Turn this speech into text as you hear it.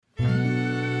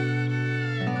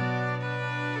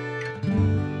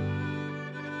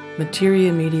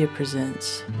Materia Media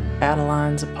presents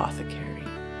Adeline's Apothecary,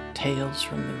 Tales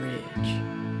from the Ridge,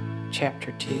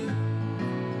 Chapter 2,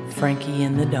 Frankie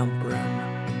in the Dump Room.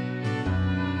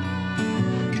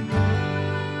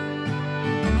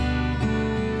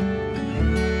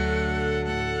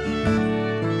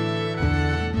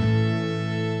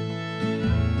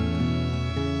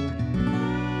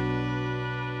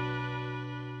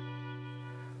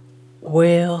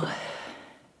 Well,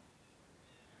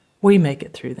 we make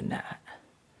it through the night.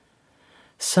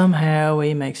 Somehow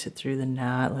we makes it through the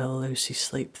night. Little Lucy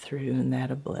sleep through, and that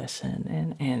a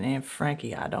blessing. And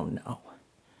Frankie, I don't know.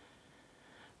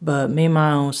 But me,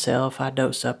 my own self, I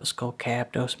dose up a skull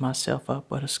cap, dose myself up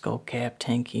with a skull cap,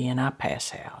 tinky, and I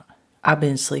pass out. I've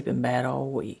been sleeping bad all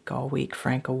week,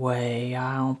 Frank away,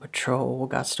 eye on patrol,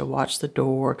 gots to watch the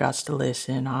door, gots to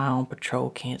listen, eye on patrol,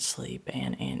 can't sleep,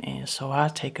 and so I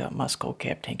take up my skull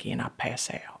cap, tinky, and I pass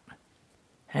out.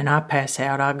 And I pass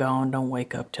out, I gone, don't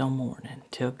wake up till morning,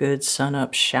 till good sun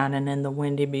up shining in the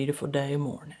windy, beautiful day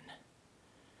morning.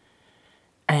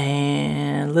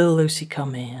 And little Lucy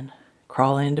come in,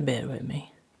 crawl into bed with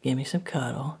me, give me some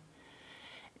cuddle,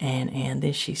 and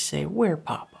then she say, "Where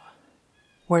Papa?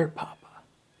 Where Papa?"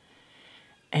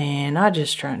 And I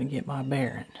just trying to get my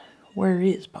bearing. Where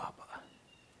is Papa?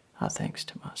 I thinks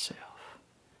to myself,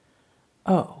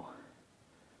 oh,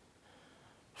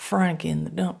 Frank in the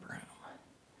dump room.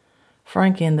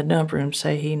 Frank in the dump room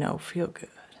say he no feel good.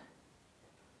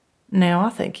 Now, I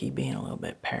think he being a little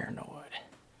bit paranoid.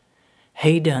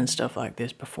 He done stuff like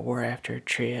this before after a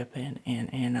trip,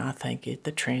 and I think it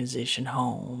the transition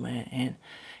home, and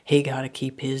he got to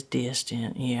keep his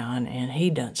distance, yeah, and he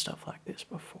done stuff like this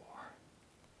before.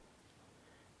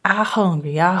 I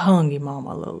hungry,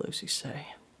 Mama, little Lucy say.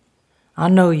 I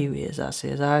know you is, I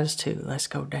says, I is too, let's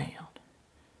go down.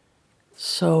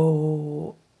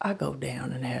 So I go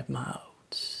down and have my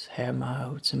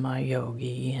oats and my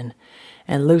yogi,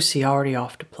 and Lucy already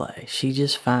off to play. She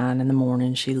just fine in the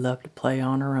morning. She loved to play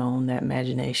on her own. That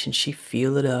imagination, she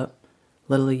fuel it up.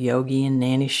 Little yogi and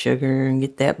nanny sugar and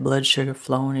get that blood sugar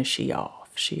flowing, and she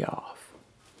off.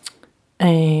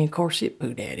 And of course it's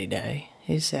Pooh Daddy Day.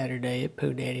 It's Saturday at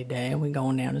Pooh Daddy Day, and we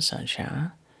going down to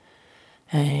Sunshine.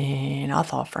 And I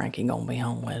thought Frankie gonna be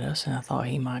home with us, and I thought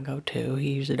he might go too.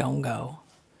 He usually don't go.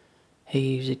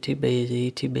 He usually too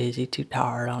busy, too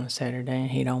tired on a Saturday,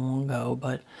 and he don't want to go.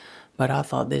 But I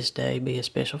thought this day be a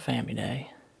special family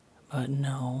day. But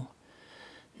no,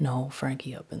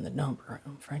 Frankie up in the dump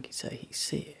room. Frankie say he's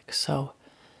sick. So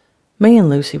me and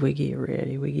Lucy, we get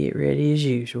ready as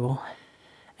usual.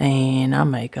 And I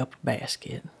make up a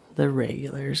basket. The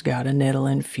regulars got a nettle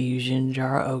infusion,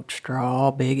 jar of oat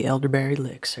straw, big elderberry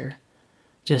elixir.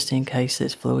 Just in case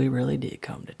this Fluey really did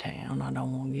come to town. I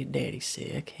don't want to get Daddy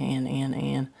sick.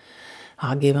 And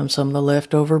I'll give him some of the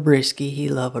leftover brisky. He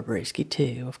love a brisky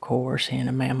too, of course. And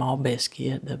a mamaw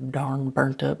biscuit, the darn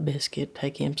burnt up biscuit.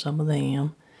 Take him some of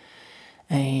them.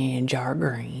 And jar of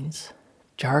greens,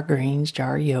 jar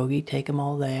of yogi. Take him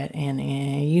all that. And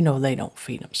you know they don't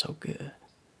feed him so good.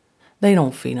 They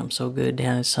don't feed them so good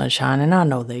down in Sunshine, and I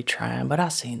know they trying, but I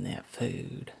seen that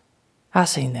food. I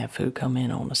seen that food come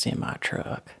in on a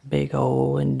semi-truck. Big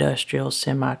old industrial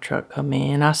semi-truck come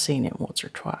in. I seen it once or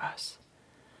twice.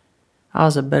 I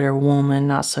was a better woman,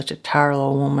 not such a tired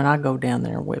little woman. I go down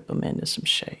there and whip them into some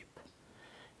shape.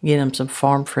 Get them some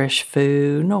farm fresh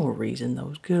food. No reason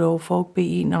those good old folk be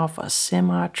eating off a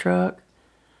semi-truck.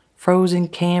 Frozen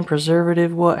can,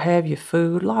 preservative, what have you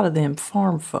food. A lot of them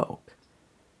farm folk.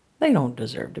 They don't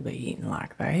deserve to be eating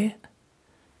like that.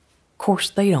 Of course,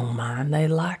 they don't mind. They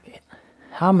like it.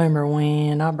 I remember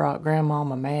when I brought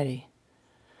Grandmama Maddie.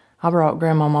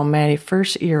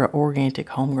 First ear of organic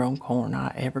homegrown corn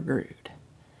I ever grewed.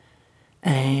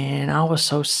 And I was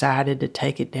so excited to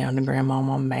take it down to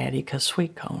Grandmama Maddie because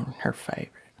sweet corn, her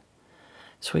favorite,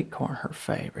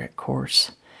 of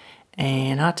course.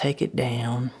 And I take it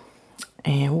down,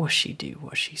 and what she do?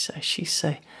 What she say? She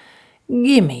say,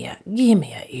 Give me a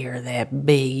ear of that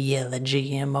big yellow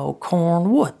GMO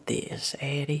corn. What this,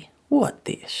 Addie? What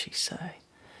this, she say.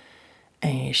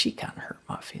 And she kind of hurt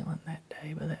my feeling that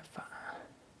day, but that's fine.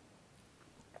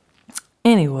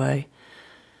 Anyway,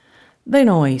 they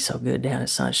don't eat so good down in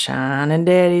Sunshine, and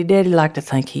Daddy like to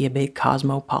think he a big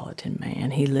cosmopolitan man.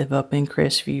 He live up in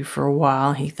Crestview for a while,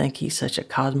 and he think he's such a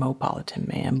cosmopolitan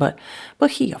man, but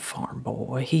he a farm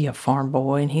boy,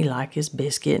 and he like his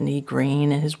biscuit and eat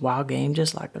green and his wild game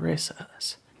just like the rest of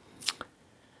us.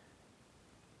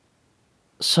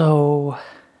 So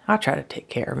I try to take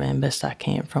care of him best I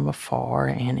can from afar,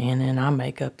 and I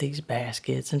make up these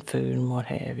baskets and food and what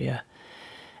have you.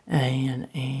 And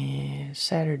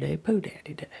Saturday, Pooh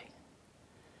Daddy Day.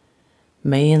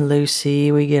 Me and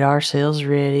Lucy, we get ourselves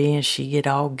ready, and she get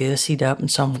all gussied up in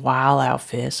some wild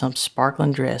outfit, some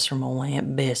sparkling dress from old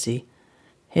Aunt Bessie.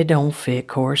 It don't fit,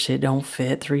 course, it don't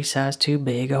fit, 3 size too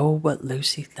big. Oh, but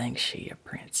Lucy thinks she a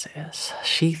princess.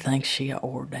 She thinks she a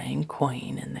ordained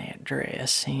queen in that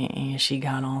dress, and she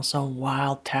got on some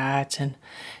wild tights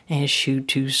and shoe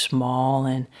too small,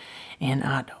 and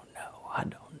I don't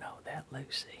know that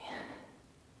Lucy.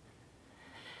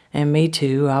 And me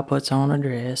too, I puts on a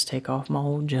dress, take off my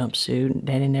old jumpsuit.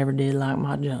 Daddy never did like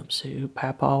my jumpsuit,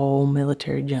 Papa old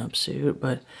military jumpsuit,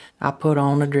 but I put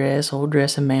on a dress, old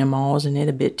dress of Mama's, and it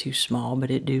a bit too small,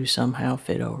 but it do somehow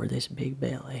fit over this big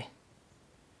belly.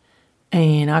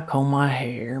 And I comb my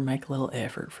hair, make a little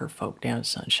effort for folk down in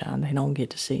Sunshine. They don't get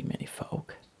to see many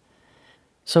folk.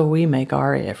 So we make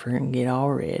our effort and get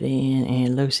all ready,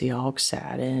 and Lucy all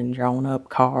excited and drawing up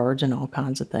cards and all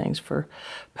kinds of things for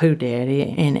Pooh Daddy.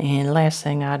 And last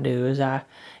thing I do is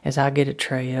I get a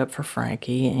tray up for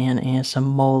Frankie and some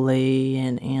moly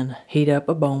and heat up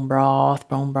a bone broth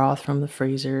from the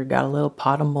freezer. Got a little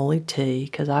pot of moly tea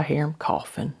because I hear him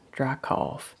coughing, dry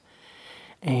cough.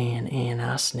 And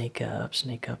I sneak up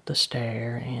the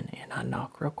stair and I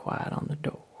knock real quiet on the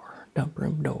door, dump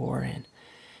room door,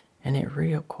 and it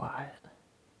real quiet.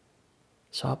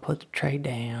 So I put the tray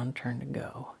down, turn to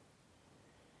go.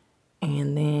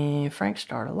 And then Frank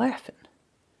started laughing.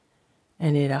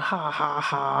 And it a ha ha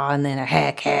ha, and then a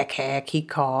hack hack hack, he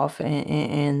cough,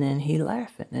 and then he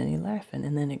laughing,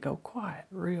 and then it go quiet,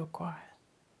 real quiet.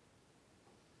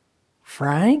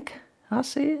 Frank, I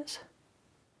says.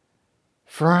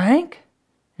 Frank?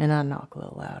 And I knock a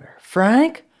little louder.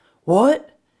 Frank? What?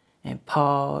 And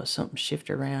Pa, something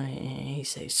shifted around, and he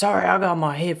says, sorry, I got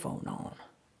my headphone on.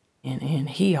 And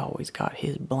he always got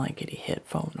his blankety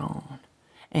headphone on.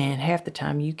 And half the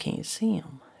time you can't see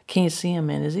him. Can't see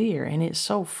him in his ear. And it's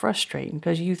so frustrating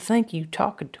because you think you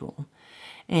talking to him.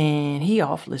 And he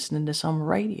off listening to some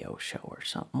radio show or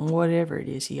something. Whatever it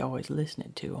is he always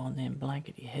listening to on them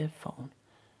blankety headphone.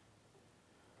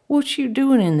 What you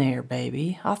doing in there,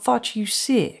 baby? I thought you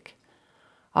sick.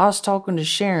 I was talking to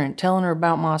Sharon, telling her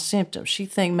about my symptoms. She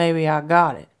think maybe I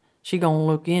got it. She gonna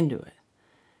look into it.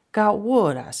 Got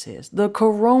what? I says. The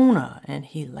corona. And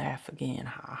he laugh again.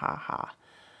 Ha, ha, ha.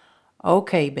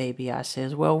 Okay, baby, I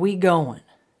says. Well, we going.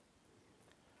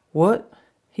 What?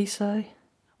 He say.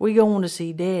 We going to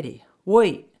see Daddy.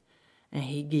 Wait. And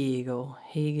he giggle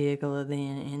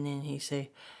then, and then he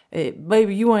say, hey,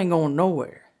 baby, you ain't going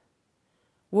nowhere.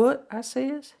 What? I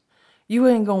says. You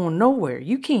ain't going nowhere.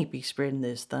 You can't be spreading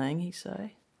this thing, he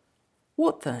say.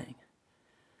 What thing?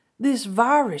 This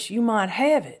virus, you might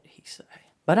have it, he say.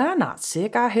 But I'm not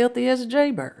sick. I healthy as a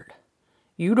jaybird.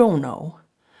 You don't know.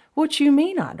 What you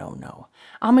mean I don't know?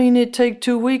 I mean it take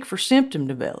 2 weeks for symptom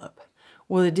develop.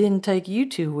 Well, it didn't take you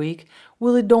 2 weeks.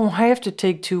 Well, it don't have to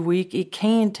take 2 weeks. It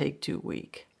can take 2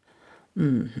 weeks.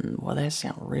 Well, that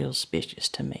sounds real suspicious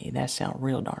to me. That sounds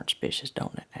real darn suspicious,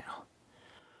 don't it now?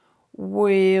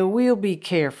 Well, we'll be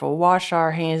careful. Wash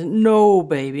our hands. No,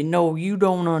 baby, no, you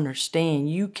don't understand.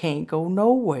 You can't go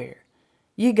nowhere.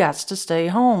 You gots to stay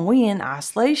home. We in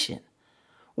isolation.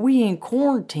 We in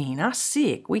quarantine. I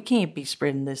sick. We can't be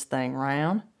spreading this thing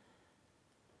round.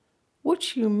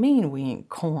 What you mean we in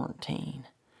quarantine?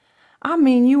 I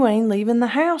mean you ain't leaving the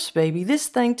house, baby. This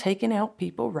thing taking out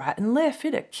people right and left.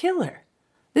 It a killer.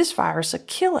 This virus a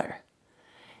killer.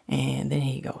 And then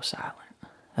he goes silent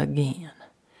again.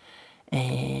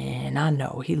 And I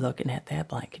know he looking at that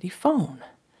blankety phone.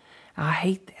 I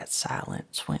hate that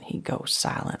silence when he goes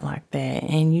silent like that,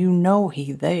 and you know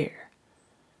he there.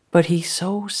 But he's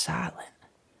so silent,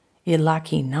 it like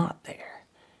he not there,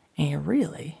 and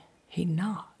really, he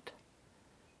not.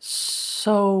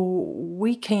 So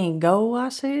we can't go, I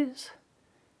says.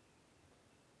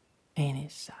 And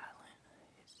it's silent.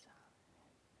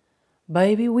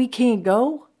 Baby, we can't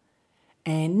go?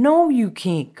 And no, you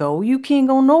can't go. You can't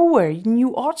go nowhere. And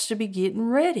you ought to be getting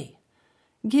ready.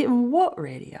 Getting what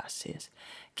ready, I says.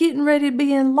 Getting ready to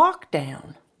be in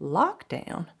lockdown.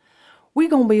 Lockdown? We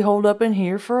gonna be holed up in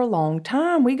here for a long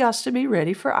time. We got to be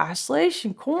ready for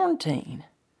isolation, quarantine.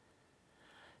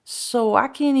 So I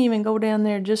can't even go down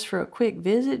there just for a quick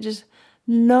visit.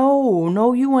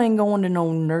 No, you ain't going to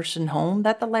no nursing home.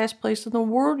 That's the last place in the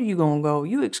world you gonna go.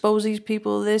 You expose these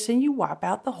people to this and you wipe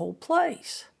out the whole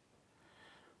place.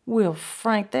 Well,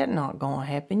 Frank, that not gonna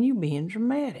happen. You being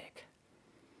dramatic.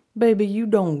 Baby, you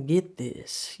don't get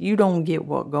this. You don't get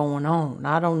what going on.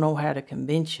 I don't know how to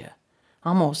convince you.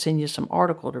 I'm gonna send you some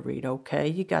article to read, okay?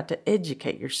 You got to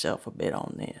educate yourself a bit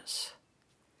on this.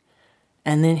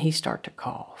 And then he start to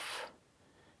cough.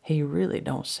 He really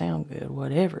don't sound good.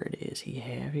 Whatever it is he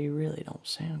have, he really don't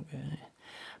sound good.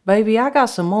 Baby, I got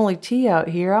some molly tea out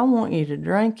here. I want you to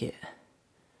drink it.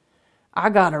 I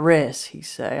gotta rest, he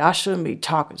say. I shouldn't be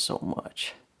talking so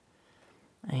much.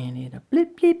 And it'll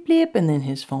blip, blip, blip, and then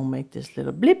his phone make this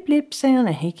little blip, blip sound,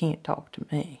 and he can't talk to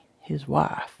me, his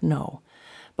wife, no.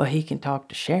 But he can talk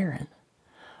to Sharon.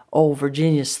 Old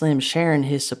Virginia Slim Sharon,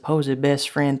 his supposed best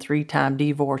friend, 3-time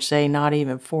divorcee, not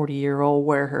even 40-year-old,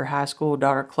 wear her high school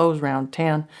daughter clothes round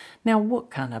town. Now what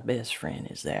kind of best friend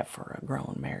is that for a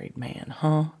grown married man,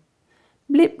 huh?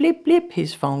 Blip, blip, blip,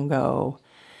 his phone go.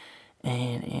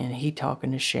 And he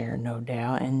talking to Sharon, no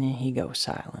doubt, and then he goes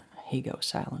silent. He goes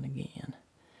silent again.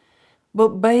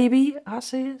 But baby, I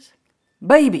says.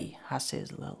 Baby, I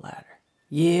says a little louder.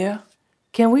 Yeah?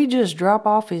 Can we just drop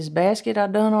off his basket? I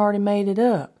done already made it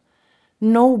up.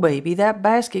 No, baby, that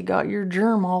basket got your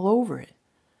germ all over it.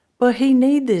 But he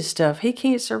need this stuff. He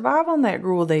can't survive on that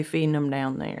gruel they feeding him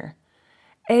down there.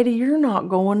 Eddie, you're not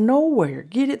going nowhere.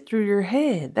 Get it through your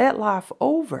head. That life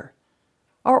over.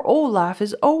 Our old life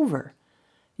is over.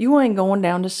 You ain't going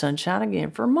down to Sunshine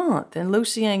again for a month. And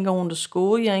Lucy ain't going to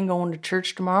school. You ain't going to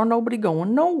church tomorrow. Nobody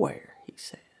going nowhere, he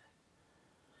said.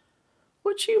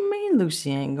 What you mean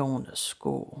Lucy ain't going to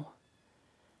school?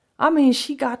 I mean,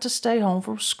 she got to stay home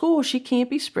from school. She can't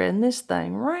be spreading this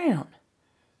thing around.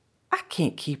 I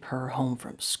can't keep her home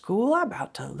from school. I'm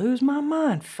about to lose my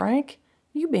mind, Frank.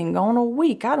 You been gone a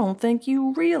week. I don't think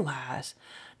you realize.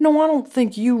 No, I don't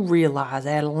think you realize,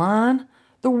 Adeline.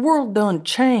 The world done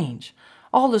changed.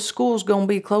 All the schools gonna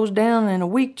be closed down in a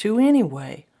week too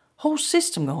anyway. Whole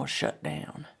system gonna shut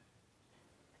down.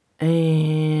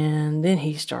 And then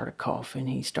he started coughing.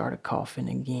 He started coughing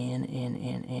again,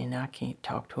 and I can't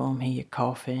talk to him. He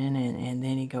coughing, and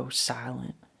then he goes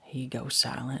silent. He goes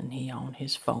silent, and he on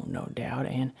his phone, no doubt.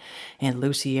 And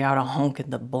Lucy out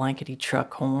honking the blankety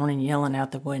truck horn and yelling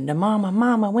out the window, Mama,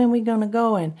 Mama, when we gonna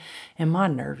go? And my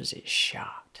nerves is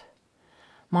shot.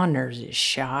 My nerves is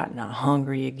shot, and I'm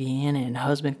hungry again, and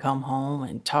husband come home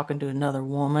and talking to another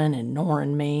woman and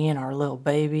ignoring me and our little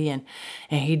baby, and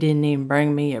he didn't even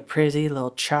bring me a pretty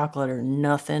little chocolate or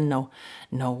nothing, no,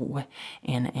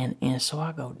 and so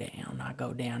I go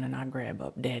down and I grab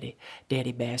up daddy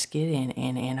basket,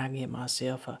 and I get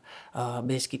myself a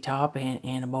biscuit top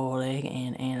and a boiled egg,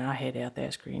 and I head out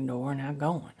that screen door, and I'm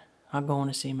going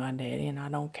to see my daddy, and I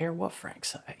don't care what Frank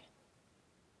say.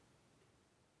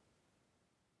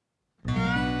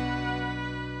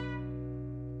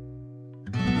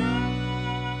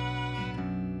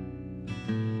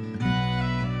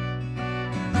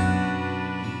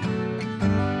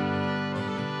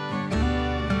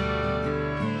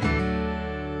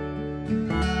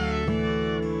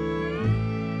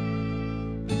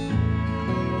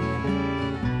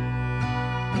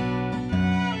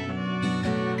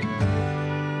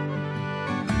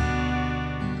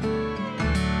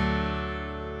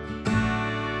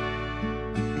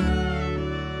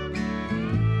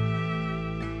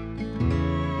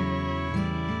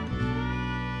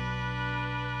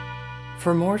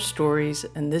 For more stories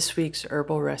and this week's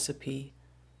herbal recipe,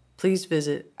 please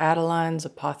visit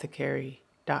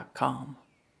Adeline'sApothecary.com.